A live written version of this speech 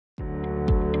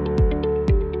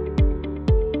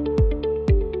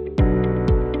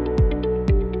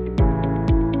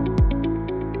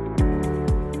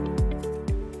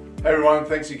everyone,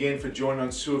 thanks again for joining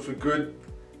on Sewer for Good.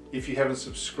 If you haven't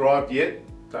subscribed yet,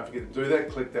 don't forget to do that,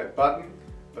 click that button.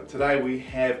 But today we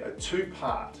have a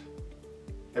two-part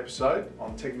episode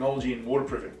on technology and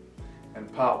waterproofing.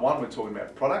 And part one, we're talking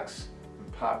about products,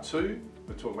 and part two,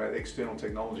 we're talking about external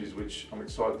technologies, which I'm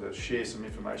excited to share some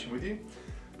information with you.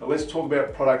 But let's talk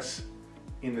about products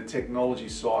in the technology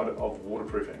side of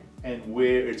waterproofing and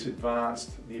where it's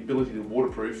advanced the ability to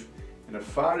waterproof in a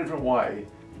far different way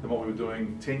than what we were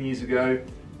doing 10 years ago,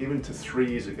 even to 3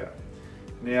 years ago.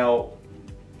 Now,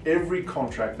 every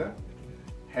contractor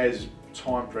has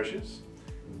time pressures,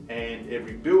 and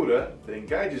every builder that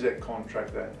engages that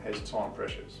contractor has time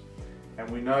pressures. And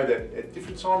we know that at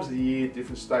different times of the year,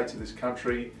 different states of this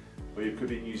country, or you could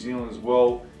be in New Zealand as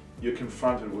well, you're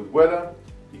confronted with weather,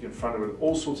 you're confronted with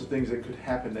all sorts of things that could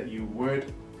happen that you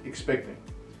weren't expecting.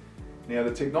 Now,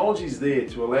 the technology is there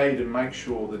to allow you to make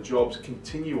sure the jobs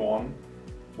continue on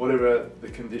whatever the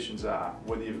conditions are,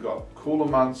 whether you've got cooler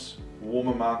months,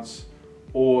 warmer months,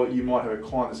 or you might have a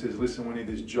client that says, listen, we need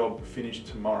this job finished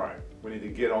tomorrow. We need to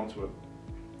get onto it.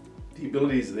 The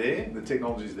ability is there, the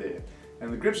technology is there.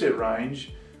 And the Gripset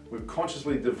range, we've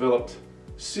consciously developed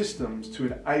systems to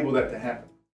enable that to happen.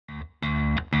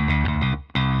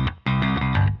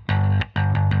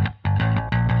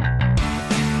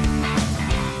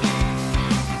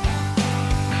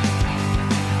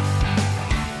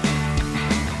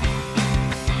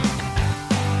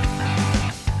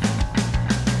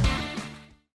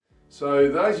 So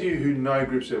those of you who know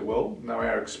Gripset well know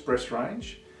our Express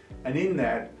range, and in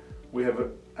that we have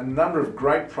a number of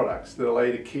great products that allow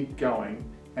you to keep going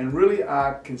and really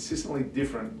are consistently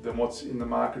different than what's in the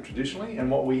market traditionally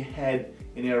and what we had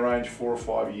in our range 4 or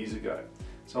 5 years ago.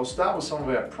 So I'll start with some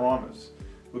of our primers.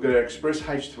 We've got our Express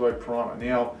H2O primer.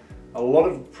 Now, a lot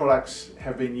of products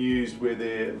have been used where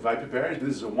they're vapor barriers, but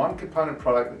this is a one component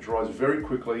product that dries very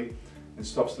quickly and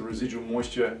stops the residual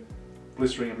moisture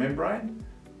blistering a membrane.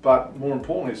 But more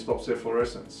importantly, it stops their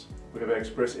fluorescence. We have our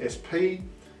Express SP,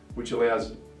 which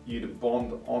allows you to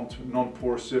bond onto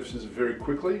non-porous surfaces very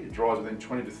quickly. It dries within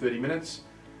 20 to 30 minutes.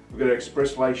 We've got our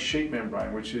Express Lace sheet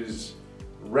membrane, which is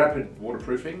rapid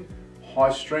waterproofing,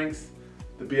 high strength.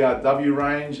 The BRW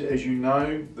range, as you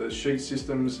know, the sheet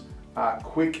systems are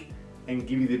quick and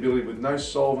give you the ability with no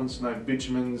solvents, no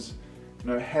bitumens,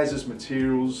 no hazardous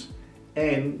materials,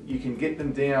 and you can get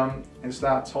them down and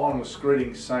start tiling or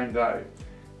screeding same day.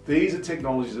 These are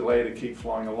technologies that allow you to keep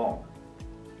flowing along.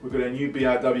 We've got our new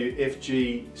BRW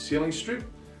FG sealing strip,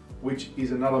 which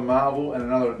is another marvel and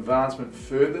another advancement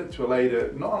further to allow you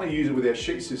to not only use it with our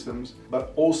sheet systems,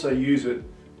 but also use it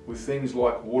with things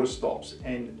like water stops.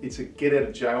 And it's a get out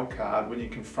of jail card when you're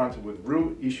confronted with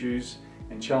real issues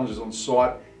and challenges on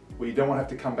site where you don't want to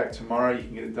have to come back tomorrow, you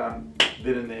can get it done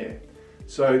then and there.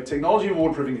 So technology in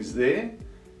waterproofing is there,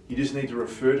 you just need to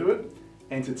refer to it.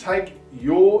 And to take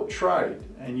your trade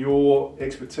and your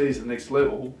expertise to the next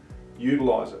level,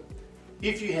 utilise it.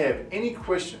 If you have any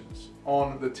questions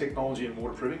on the technology in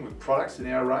waterproofing with products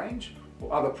in our range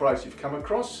or other products you've come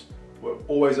across, we're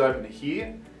always open to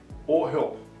hear or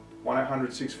help.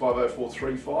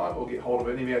 1-800-650-435 or get hold of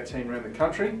any of our team around the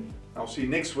country. I'll see you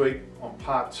next week on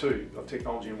part two of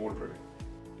technology in waterproofing.